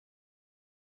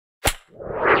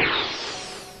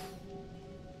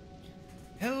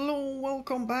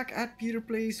welcome back at Peter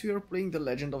Plays. We are playing The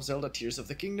Legend of Zelda Tears of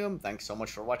the Kingdom. Thanks so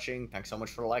much for watching, thanks so much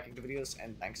for liking the videos,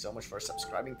 and thanks so much for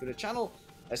subscribing to the channel.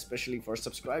 Especially for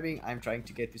subscribing. I'm trying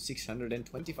to get to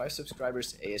 625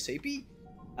 subscribers ASAP.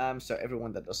 So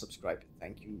everyone that does subscribe,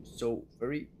 thank you so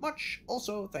very much.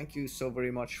 Also, thank you so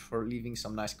very much for leaving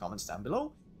some nice comments down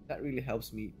below. That really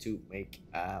helps me to make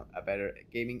a better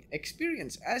gaming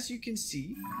experience. As you can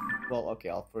see, well, okay,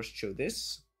 I'll first show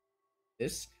this.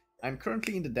 I'm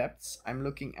currently in the depths. I'm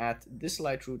looking at this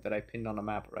light route that I pinned on a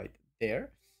map right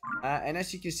there. And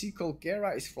as you can see,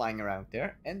 Colgera is flying around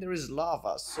there. And there is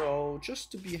lava. So,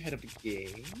 just to be ahead of the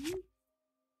game...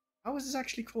 How is this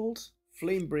actually called?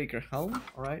 Flamebreaker helm.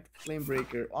 Alright.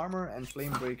 Flamebreaker armor and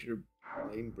Flamebreaker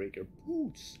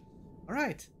boots.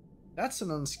 Alright. That's an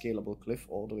unscalable cliff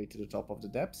all the way to the top of the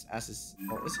depths. As is...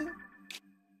 Oh, is it?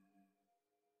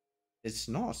 It's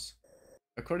not.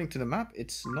 According to the map,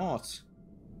 it's not.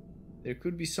 There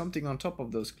could be something on top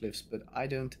of those cliffs, but I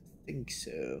don't think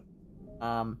so.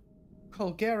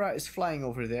 Colgera is flying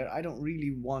over there. I don't really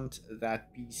want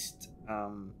that beast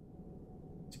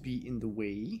to be in the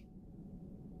way.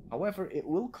 However, it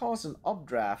will cause an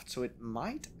updraft, so it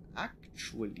might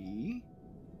actually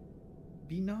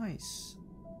be nice.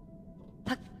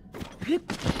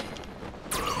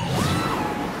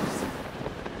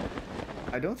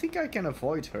 I don't think I can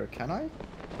avoid her, can I?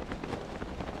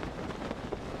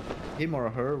 Him or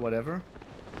her, whatever.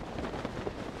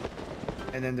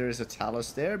 And then there is a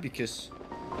talus there because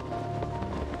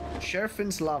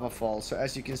Sherfin's lava fall. So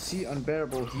as you can see,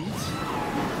 unbearable heat.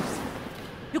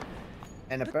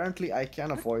 And apparently I can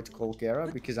avoid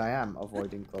Colgera because I am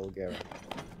avoiding Colgera.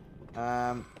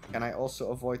 Can I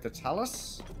also avoid the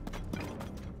talus?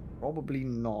 Probably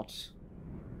not.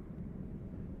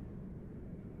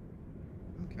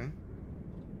 Okay.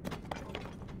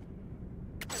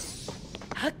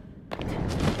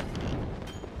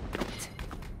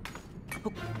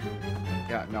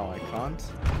 Yeah, no, I can't.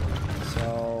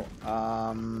 So,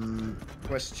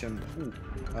 question.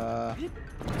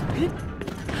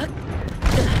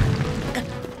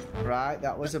 Right,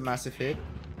 that was a massive hit.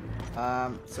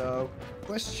 So,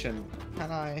 question.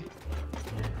 Can I...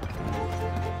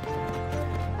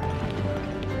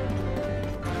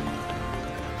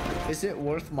 Is it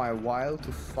worth my while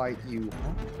to fight you,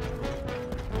 huh?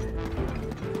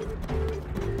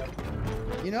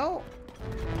 You know...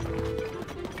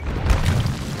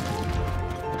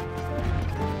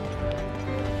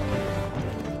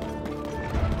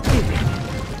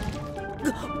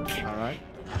 Alright.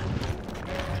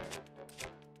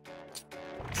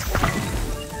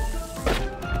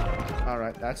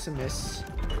 Alright, that's a miss.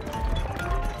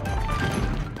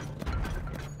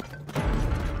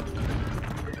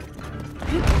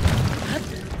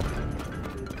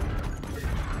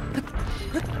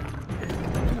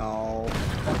 No.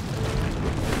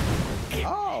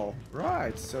 Oh,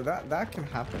 right. So that can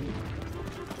happen.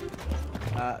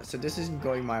 So this isn't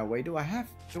going my way. Do I have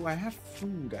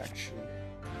food actually?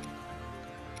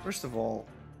 First of all,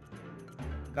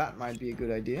 that might be a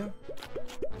good idea.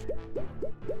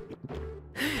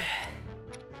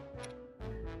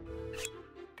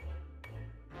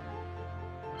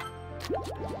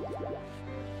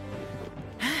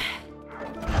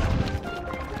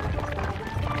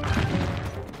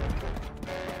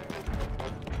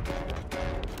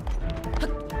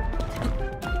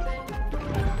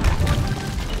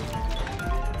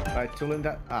 Right, tooling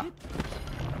that. Ah.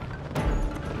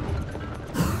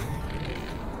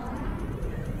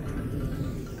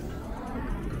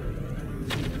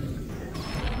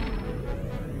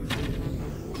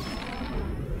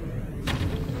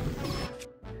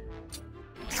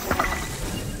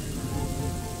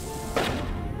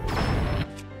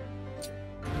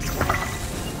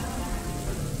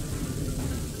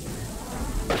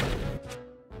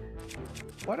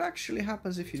 What actually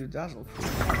happens if you do dazzle?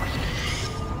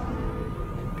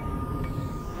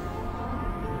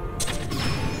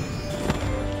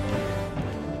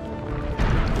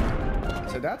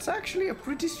 So that's actually a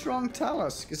pretty strong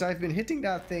talus, because I've been hitting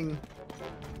that thing.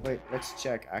 Wait, let's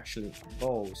check actually.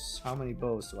 Bows. How many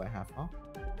bows do I have, huh?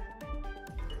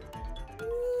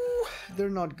 Ooh, they're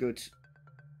not good.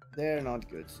 They're not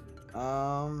good.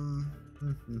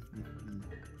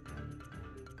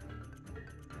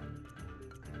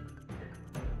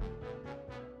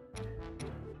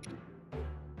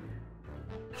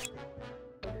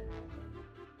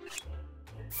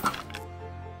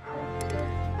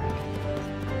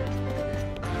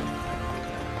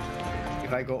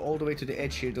 If I go all the way to the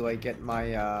edge here, do I get my,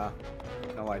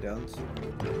 no I don't.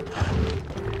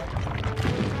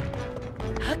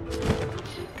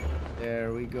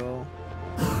 There we go.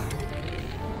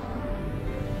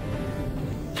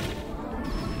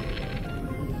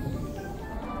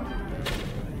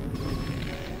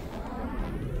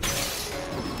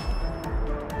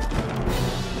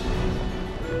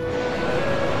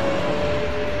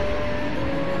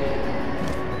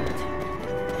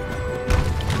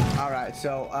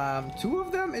 So, 2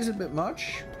 of them is a bit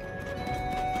much.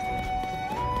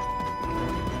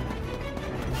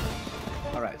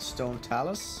 Alright, stone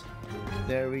talus.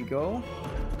 There we go.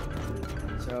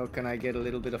 So, can I get a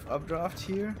little bit of updraft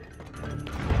here?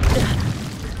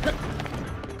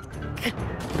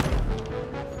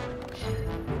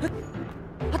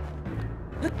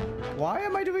 Why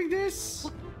am I doing this?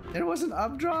 There was an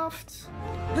updraft.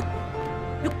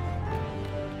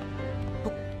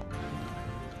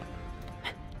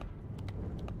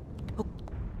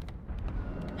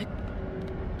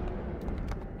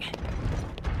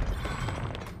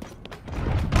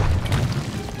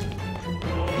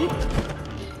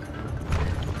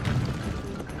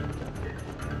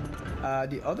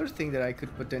 The other thing that I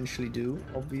could potentially do,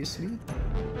 obviously,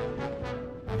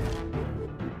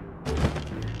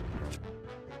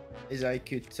 is I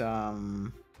could,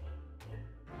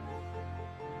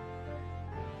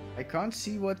 I can't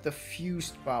see what the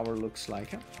fused power looks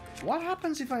like. Huh? What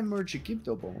happens if I merge a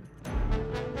Gibdo bone?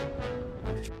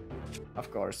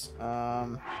 Of course.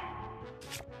 How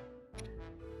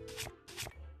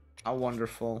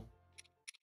wonderful.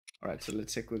 Alright, so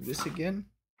let's equip this again.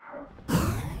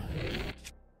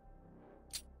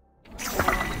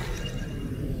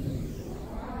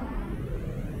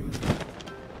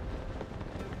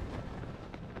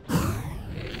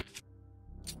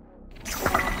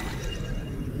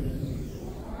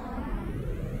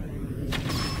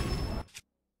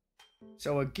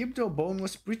 So a Gibdo bone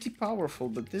was pretty powerful,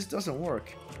 but this doesn't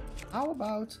work. How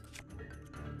about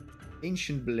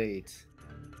Ancient Blade?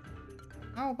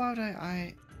 How about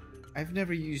I've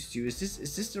never used you. Is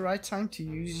this the right time to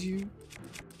use you?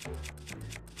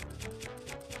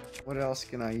 What else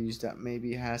can I use that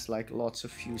maybe has like lots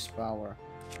of fuse power?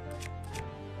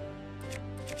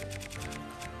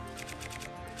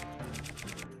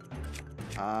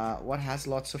 What has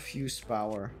lots of fuse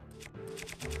power?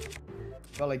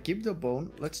 Well, I give the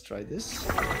bone. Let's try this.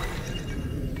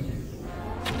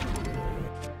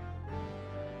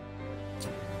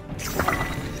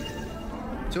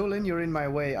 Tulin, you're in my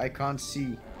way. I can't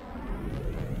see.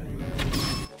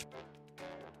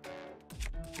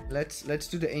 Let's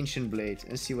do the Ancient Blade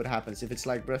and see what happens. If it's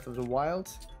like Breath of the Wild.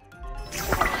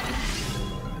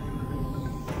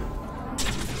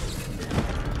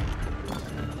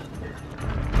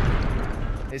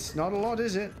 It's not a lot,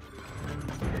 is it?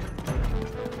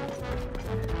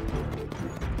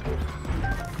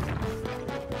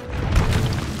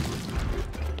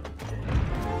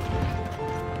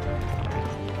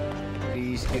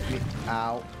 Please get me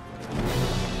out.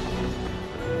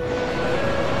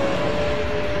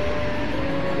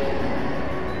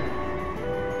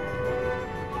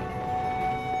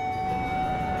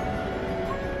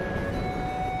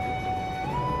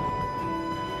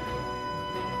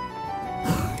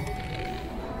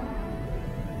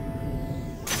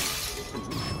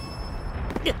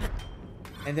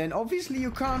 And then obviously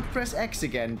you can't press X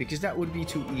again because that would be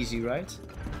too easy, right?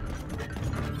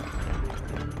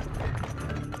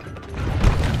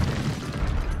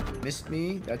 Missed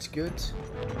me, that's good.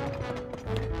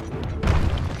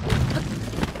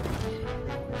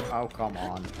 Oh, come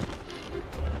on.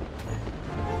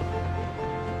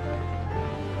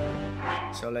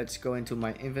 So let's go into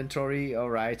my inventory.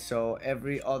 Alright, so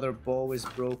every other bow is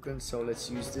broken, so let's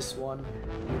use this one.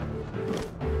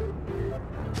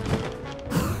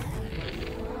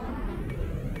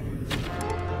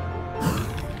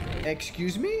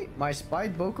 Excuse me? My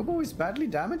spiked bokobo is badly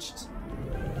damaged?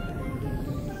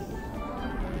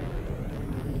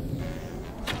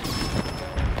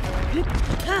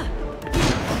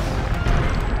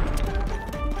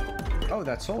 Oh,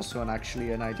 that's also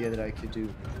actually an idea that I could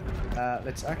do.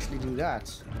 Let's actually do that.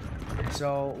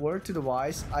 So, word to the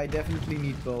wise, I definitely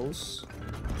need bows.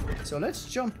 So let's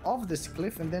jump off this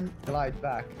cliff and then glide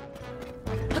back.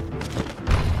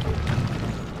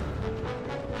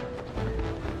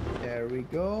 There we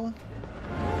go.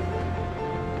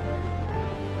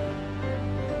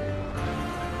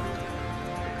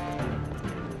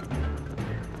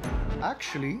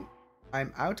 Actually,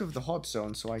 I'm out of the hot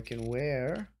zone, so I can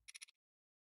wear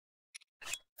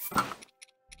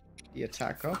the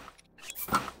attack up.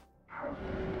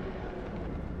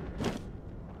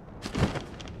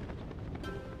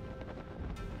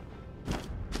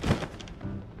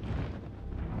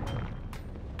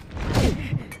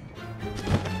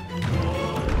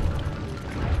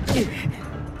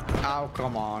 Oh,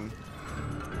 come on.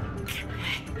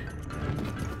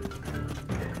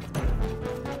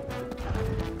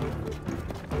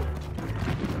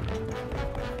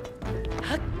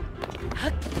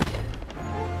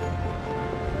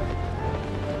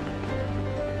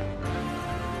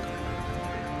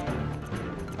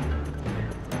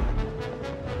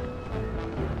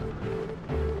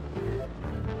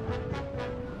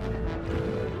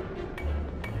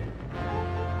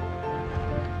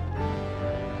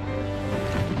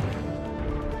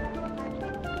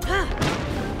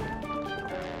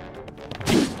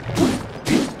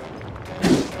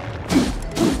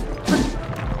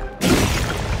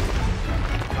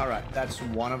 That's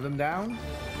one of them down.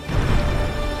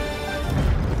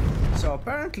 So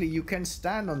apparently you can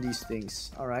stand on these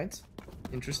things. Alright.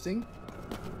 Interesting.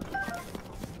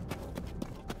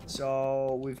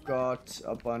 So we've got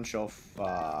a bunch of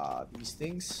these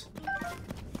things.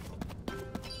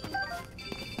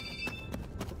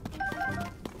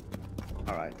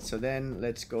 Alright, so then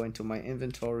let's go into my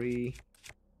inventory.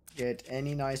 Get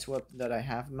any nice weapon that I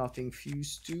have nothing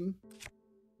fused to.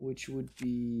 Which would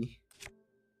be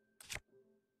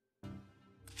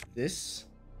this.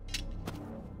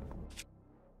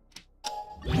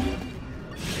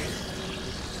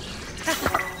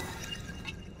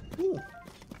 Ooh,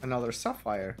 another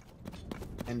sapphire.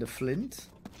 And a flint.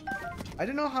 I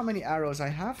don't know how many arrows I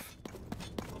have.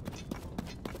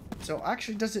 So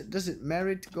actually does it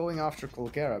merit going after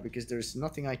Colgera, because there's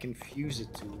nothing I can fuse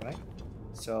it to, right?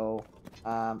 So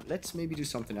let's maybe do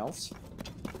something else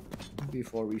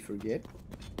before we forget.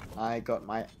 I got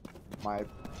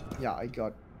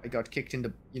I got kicked in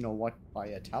the, you know what, by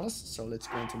a talus. So let's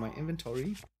go into my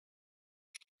inventory.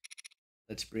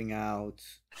 Let's bring out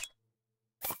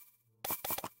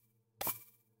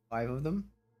 5 of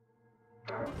them.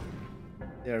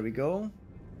 There we go.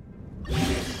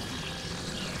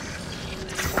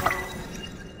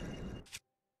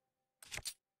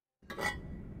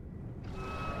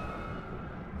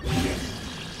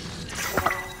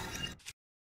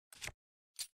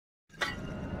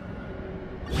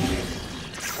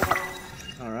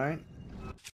 All right.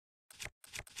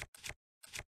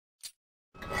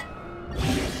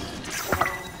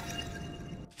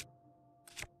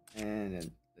 And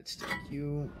then let's take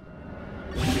you.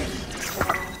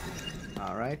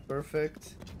 All right,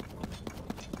 perfect.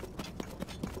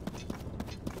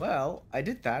 Well, I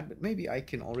did that, but maybe I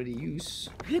can already use.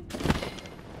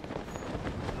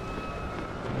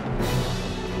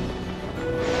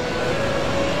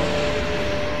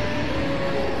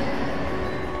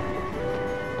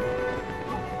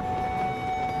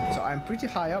 So I'm pretty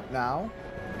high up now.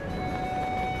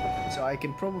 So I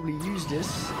can probably use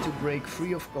this to break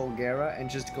free of Colgera and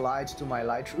just glide to my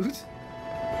light route.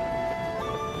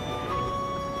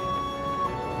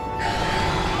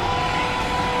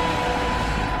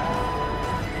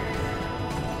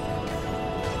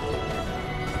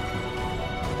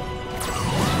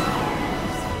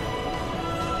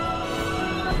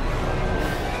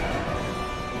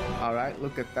 Alright,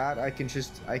 look at that. I can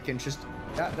just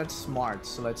that's smart.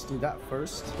 So let's do that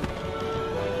first.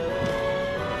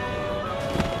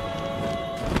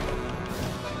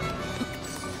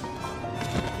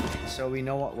 So we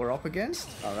know what we're up against.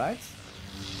 All right.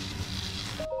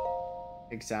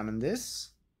 Examine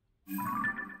this.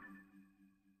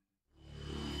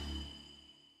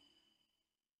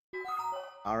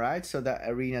 All right. So that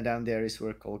arena down there is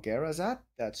where Colgera's at.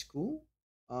 That's cool.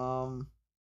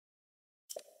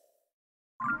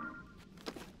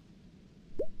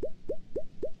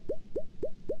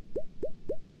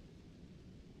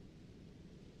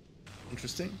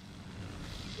 Interesting.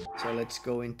 So let's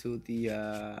go into the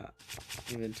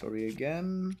inventory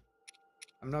again.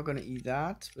 I'm not gonna eat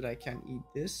that, but I can eat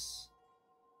this.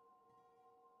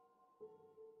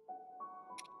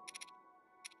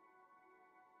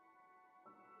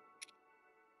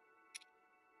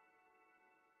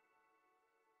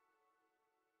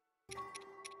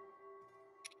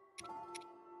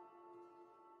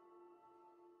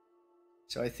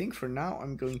 So I think for now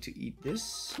I'm going to eat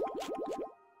this.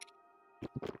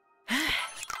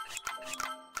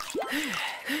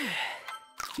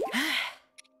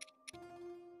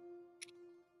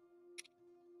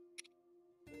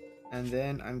 And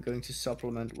then I'm going to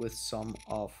supplement with some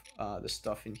of the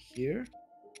stuff in here.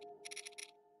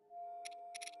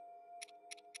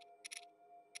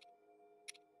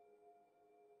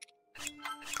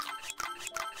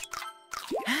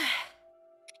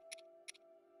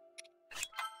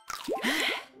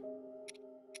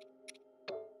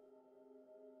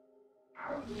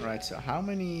 Alright, so how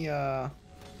many...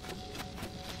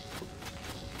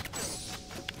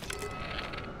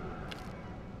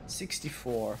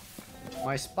 64.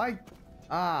 My spike...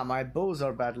 Ah, my bows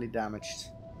are badly damaged.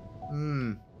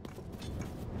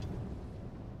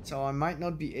 So I might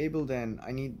not be able then.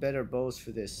 I need better bows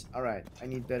for this. Alright, I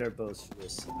need better bows for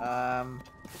this.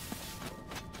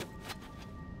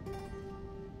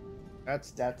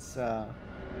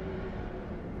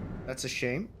 That's a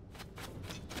shame.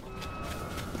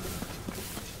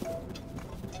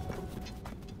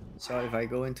 So if I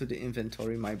go into the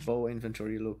inventory, my bow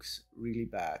inventory looks really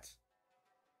bad.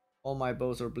 All my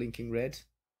bows are blinking red.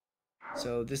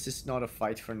 So this is not a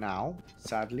fight for now,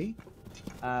 sadly.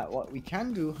 What we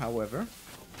can do, however,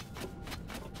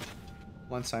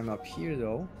 once I'm up here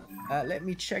though. Let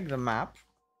me check the map.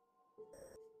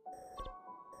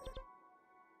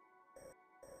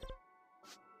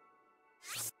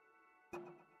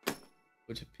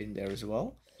 Put a pin there as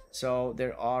well. So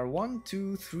there are 1,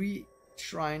 2, 3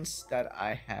 shrines that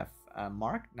I have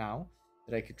marked now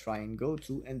that I could try and go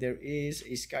to, and there is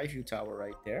a Skyview tower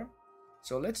right there.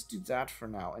 So let's do that for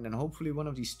now, and then hopefully one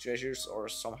of these treasures, or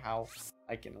somehow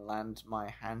I can land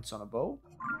my hands on a bow.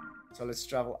 So let's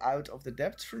travel out of the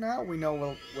depths for now. We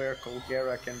know where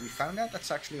Colgera can be found at.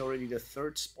 That's actually already the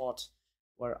 3rd spot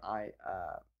where I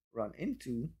run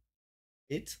into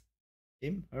it,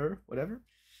 him, her, whatever.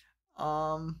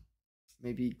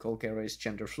 Maybe Colgera is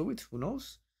gender fluid, who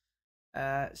knows?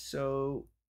 So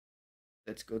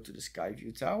let's go to the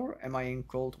Skyview tower. Am I in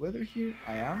cold weather here?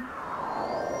 I am.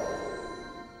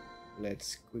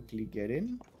 Let's quickly get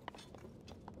in.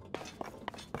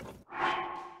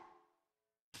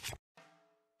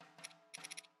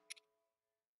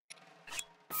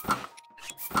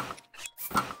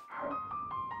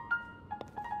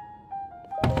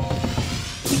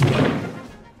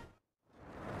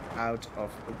 Out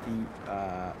of the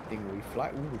thing we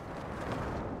fly. Ooh.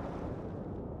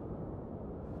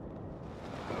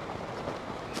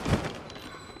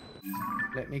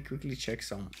 Let me quickly check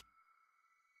some.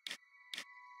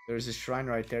 There's a shrine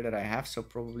right there that I have, so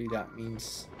probably that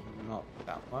means not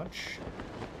that much.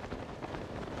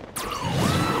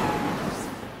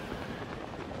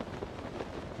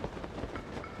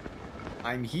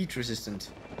 I'm heat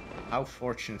resistant. How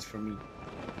fortunate for me.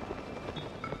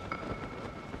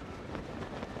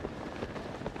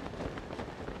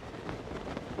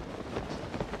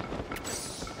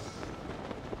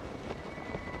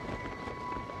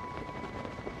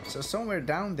 So somewhere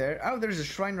down there, oh, there's a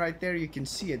shrine right there, you can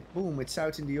see it. Boom, it's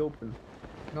out in the open.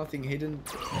 Nothing hidden,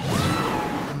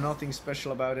 nothing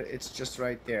special about it, it's just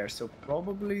right there. So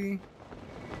probably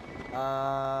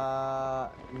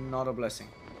not a blessing.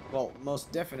 Well,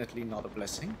 most definitely not a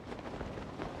blessing.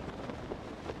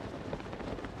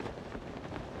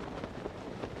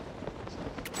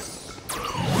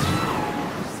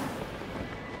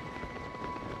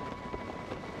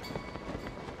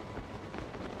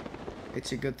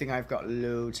 It's a good thing I've got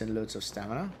loads and loads of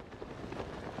stamina.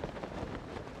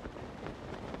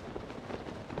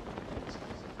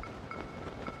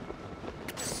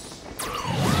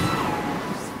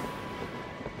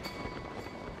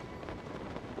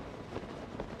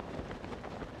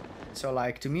 So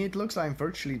like, to me it looks like I'm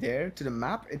virtually there. To the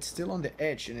map, it's still on the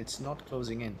edge and it's not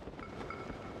closing in.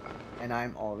 And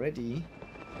I'm already...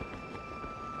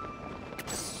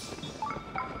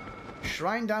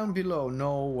 Shrine down below,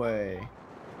 no way.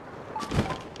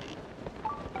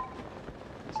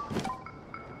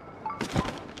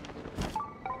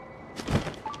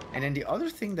 And then the other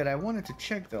thing that I wanted to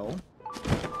check though,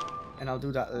 and I'll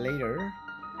do that later,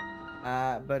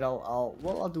 but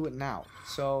I'll do it now.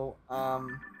 So no,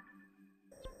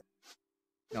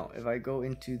 if I go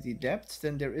into the depths,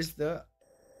 then there is the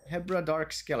Hebra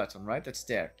Dark Skeleton, right? That's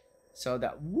there. So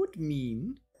that would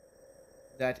mean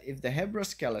that if the Hebra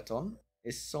Skeleton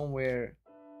is somewhere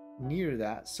near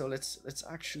that, so let's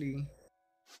actually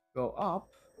go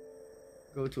up,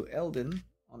 go to Elden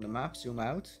on the map, zoom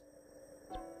out.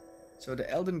 So the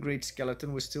Elden Great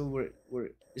Skeleton was still where it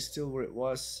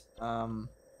was.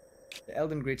 The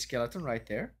Elden Great Skeleton right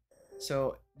there.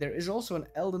 So there is also an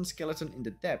Elden Skeleton in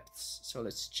the depths. So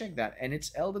let's check that, and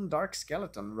it's Elden Dark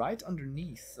Skeleton right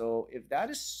underneath. So if that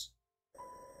is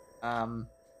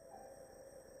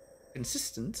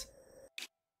consistent,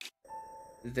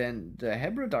 then the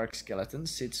Hebra Dark Skeleton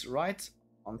sits right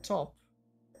on top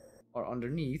or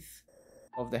underneath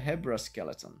of the Hebra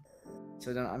Skeleton.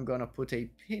 So then I'm gonna put a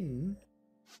pin.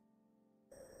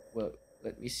 Well,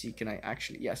 let me see, can I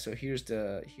actually, yeah, so here's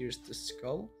the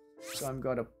skull. So I'm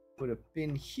gonna put a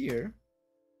pin here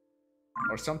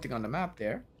or something on the map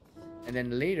there, and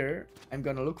then later I'm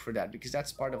gonna look for that because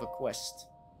that's part of a quest.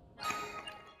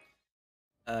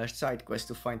 Side quest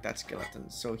to find that skeleton.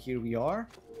 So here we are.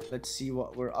 Let's see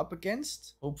what we're up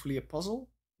against. Hopefully a puzzle.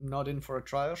 I'm not in for a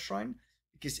trial shrine,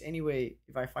 because anyway,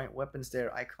 if I find weapons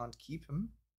there, I can't keep them.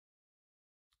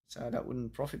 So that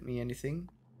wouldn't profit me anything.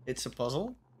 It's a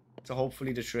puzzle. So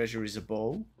hopefully the treasure is a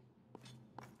bow.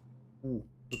 Ooh,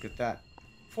 look at that.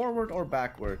 Forward or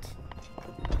backward?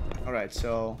 Alright,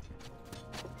 so...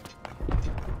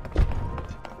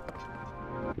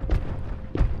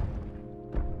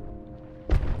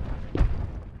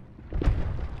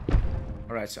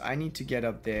 Alright, so I need to get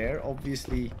up there.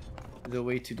 Obviously, the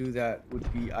way to do that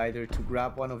would be either to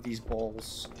grab one of these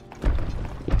balls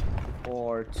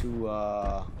or to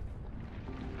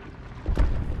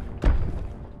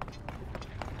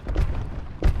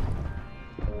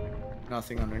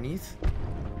nothing underneath.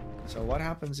 So what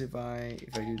happens if I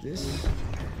do this?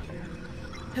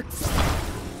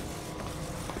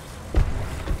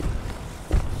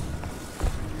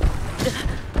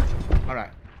 All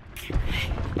right.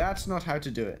 That's not how to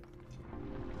do it.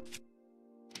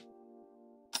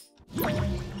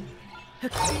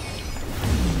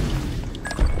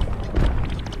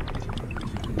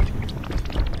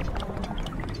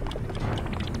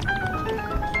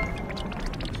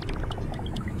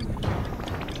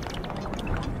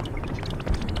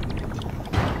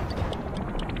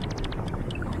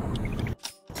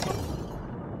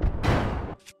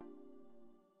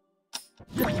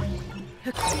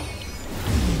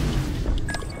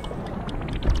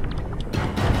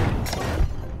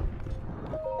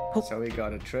 So we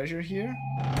got a treasure here.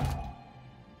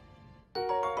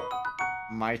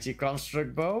 Mighty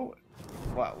construct bow.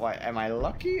 Why am I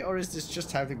lucky, or is this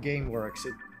just how the game works?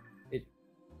 All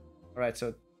right.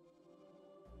 So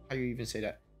how do you even say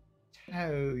that?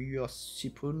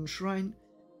 Tauyosipun shrine.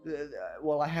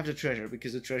 Well, I have the treasure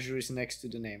because the treasure is next to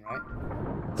the name, right?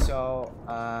 So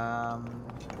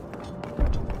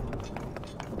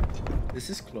this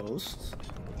is closed.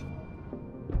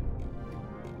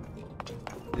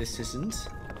 This isn't.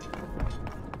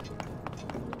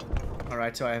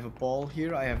 Alright, so I have a ball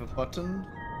here, I have a button.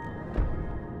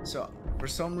 So, for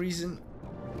some reason,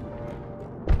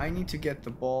 I need to get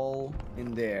the ball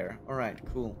in there. Alright,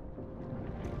 cool.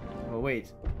 Oh,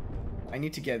 wait. I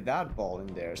need to get that ball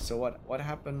in there. So what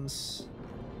happens?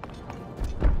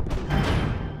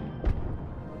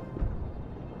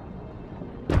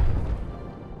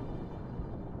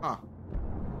 Huh.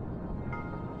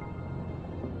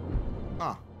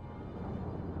 Huh.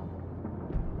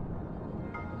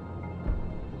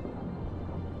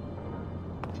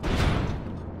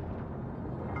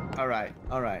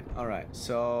 Alright.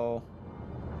 So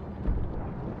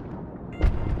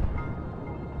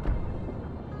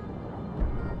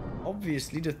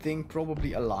obviously the thing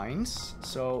probably aligns.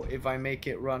 So if I make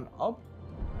it run up,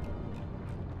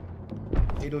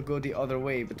 it'll go the other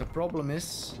way. But the problem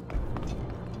is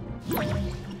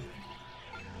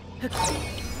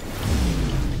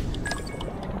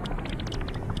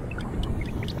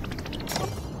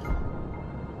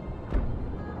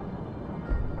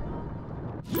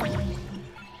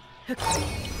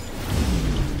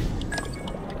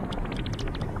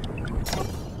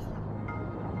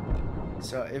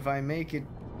so if I make it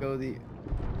go the...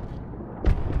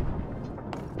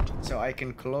 So I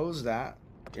can close that,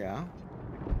 yeah.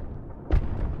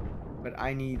 But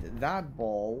I need that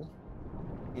ball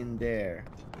in there.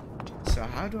 So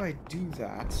how do I do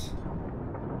that?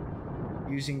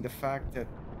 Using the fact that...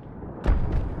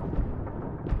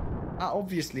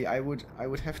 obviously I would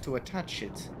have to attach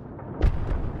it.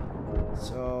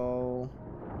 So...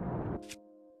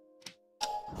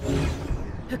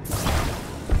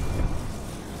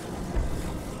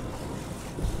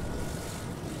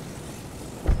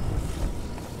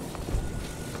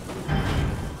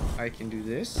 I can do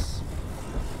this.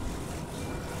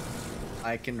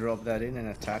 I can drop that in and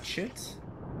attach it.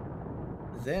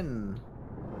 Then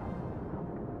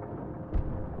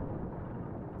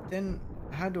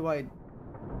how do I...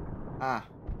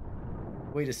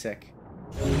 wait a sec.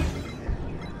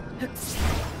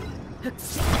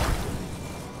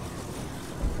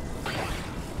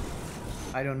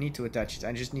 I don't need to attach it,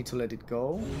 I just need to let it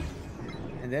go.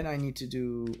 And then I need to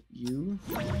do U.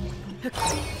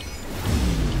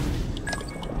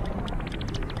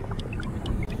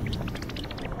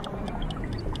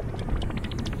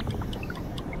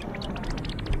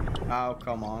 Oh,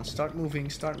 come on. Start moving,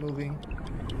 start moving.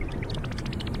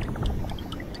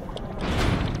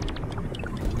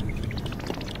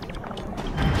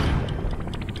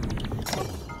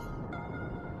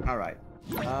 Alright.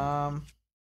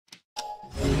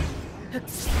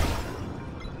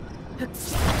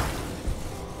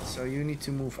 So you need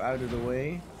to move out of the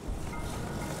way.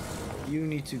 You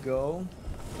need to go.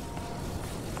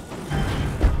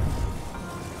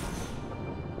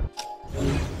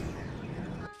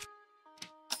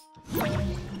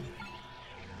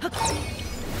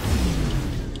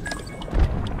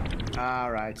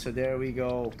 Alright, so there we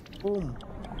go. Boom.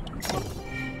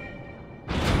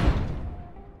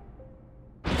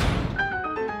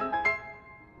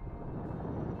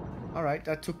 Alright,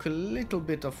 that took a little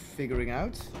bit of figuring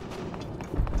out.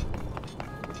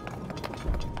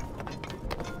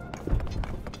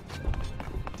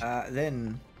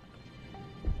 Then...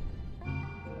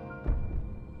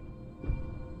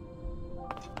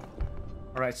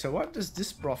 Alright, so what does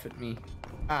this profit me?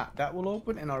 That will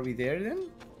open, and are we there then?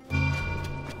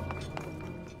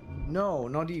 No,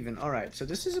 not even. Alright, so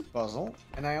this is a puzzle,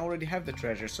 and I already have the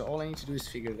treasure, so all I need to do is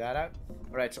figure that out.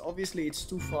 Alright, so obviously it's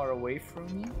too far away from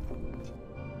me.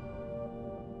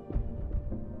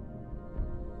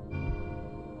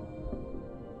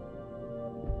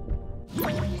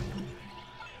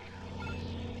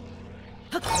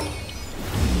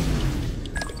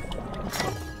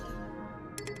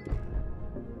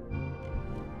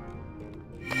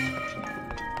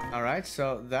 Alright,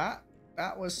 so that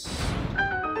was,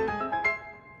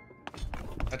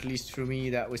 at least for me,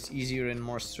 that was easier and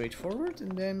more straightforward.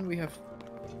 And then we have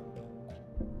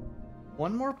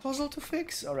one more puzzle to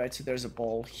fix. Alright, so there's a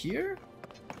ball here.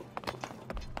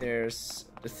 There's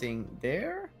the thing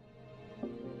there.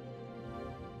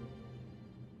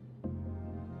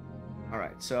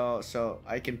 Alright, so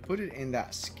I can put it in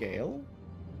that scale.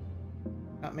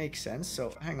 That makes sense.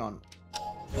 So hang on.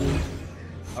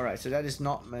 Alright, so that is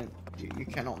not meant. You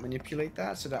cannot manipulate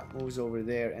that, so that moves over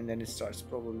there, and then it starts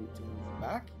probably to move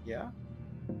back. Yeah.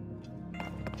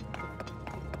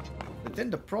 But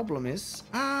then the problem is,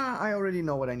 I already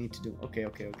know what I need to do. Okay.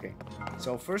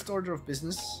 So first order of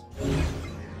business,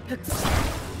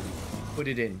 put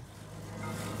it in.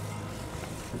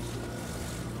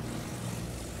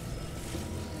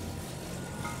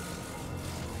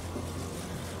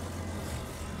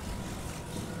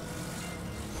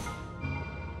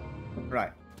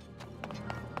 Right.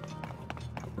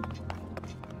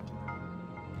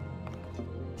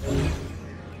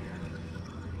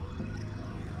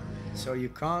 So you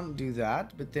can't do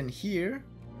that, but then here...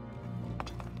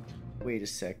 Wait a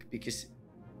sec, because...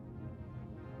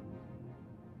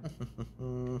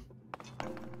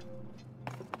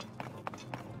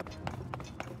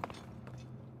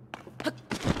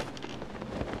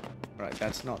 Right,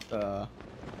 that's not the...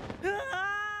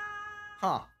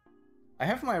 Huh. I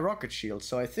have my rocket shield,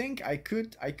 so I think I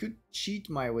could cheat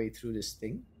my way through this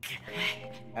thing.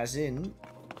 As in...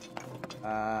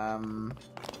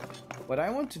 what I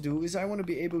want to do is I want to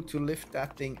be able to lift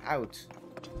that thing out.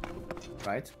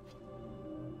 Right?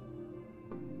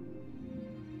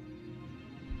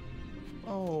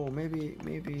 Oh, maybe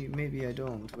I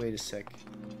don't. Wait a sec.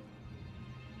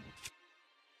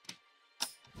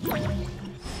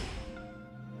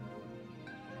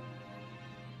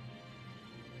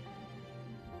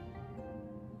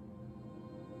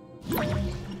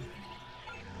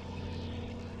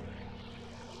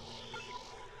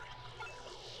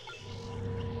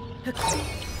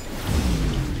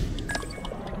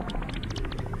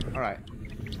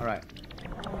 All right.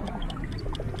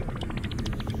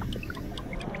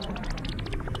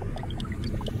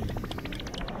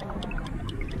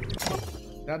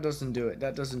 That doesn't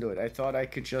do it. I thought I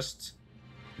could just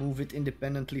move it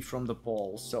independently from the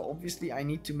ball. So obviously I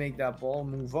need to make that ball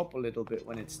move up a little bit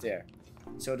when it's there.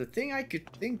 So the thing I could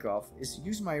think of is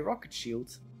use my rocket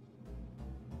shield.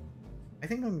 I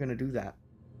think I'm gonna do that.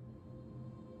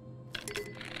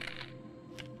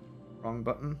 Wrong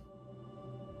button.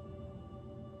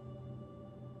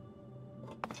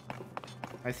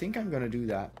 I think I'm gonna do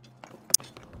that.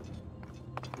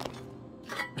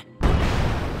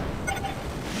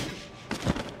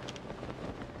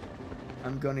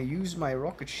 I'm gonna use my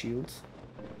rocket shield.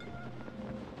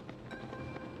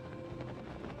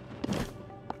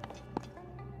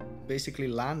 Basically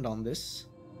land on this.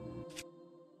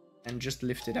 And just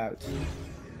lift it out.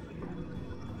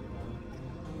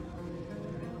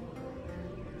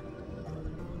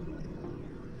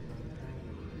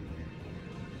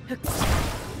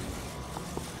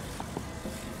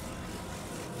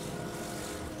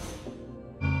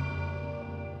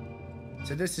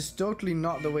 So this is totally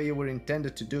not the way you were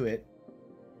intended to do it.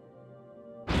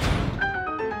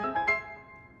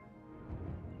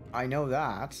 I know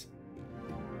that.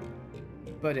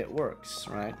 But it works,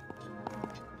 right?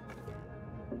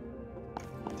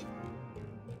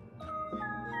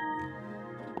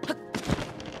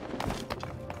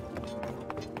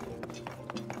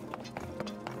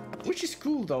 Which is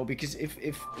cool though, because if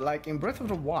like in Breath of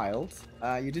the Wild,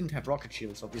 you didn't have rocket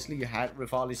shields, obviously you had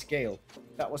Rivali's Gale.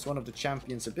 That was one of the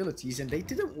champion's abilities, and they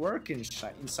didn't work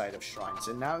inside of shrines.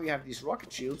 And now you have these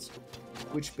rocket shields,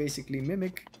 which basically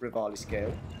mimic Rivali's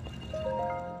Gale.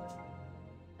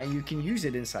 And you can use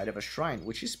it inside of a shrine,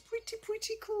 which is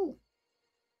pretty cool.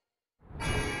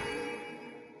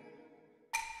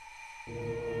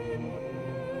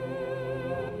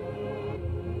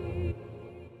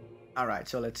 Alright,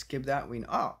 so let's skip that.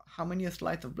 How manyth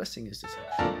Light of Blessing is this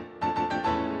actually?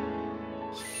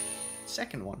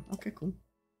 Second one. Okay, cool.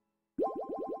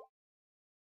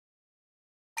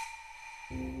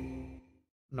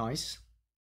 Nice.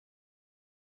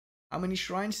 How many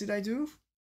shrines did I do?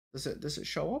 Does it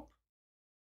show up?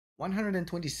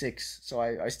 126. So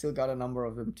I still got a number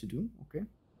of them to do. Okay.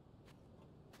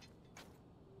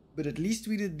 But at least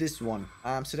we did this one.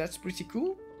 So that's pretty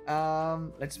cool.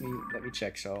 Let me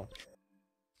check. So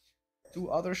 2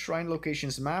 other shrine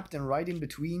locations mapped, and right in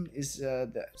between is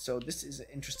so this is an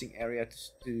interesting area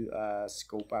to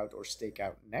scope out or stake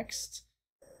out next.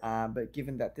 But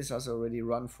given that this has already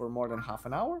run for more than half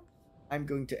an hour, I'm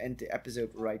going to end the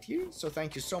episode right here. So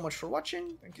thank you so much for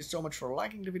watching. Thank you so much for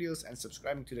liking the videos and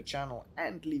subscribing to the channel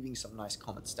and leaving some nice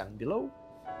comments down below.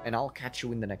 And I'll catch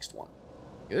you in the next one.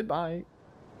 Goodbye.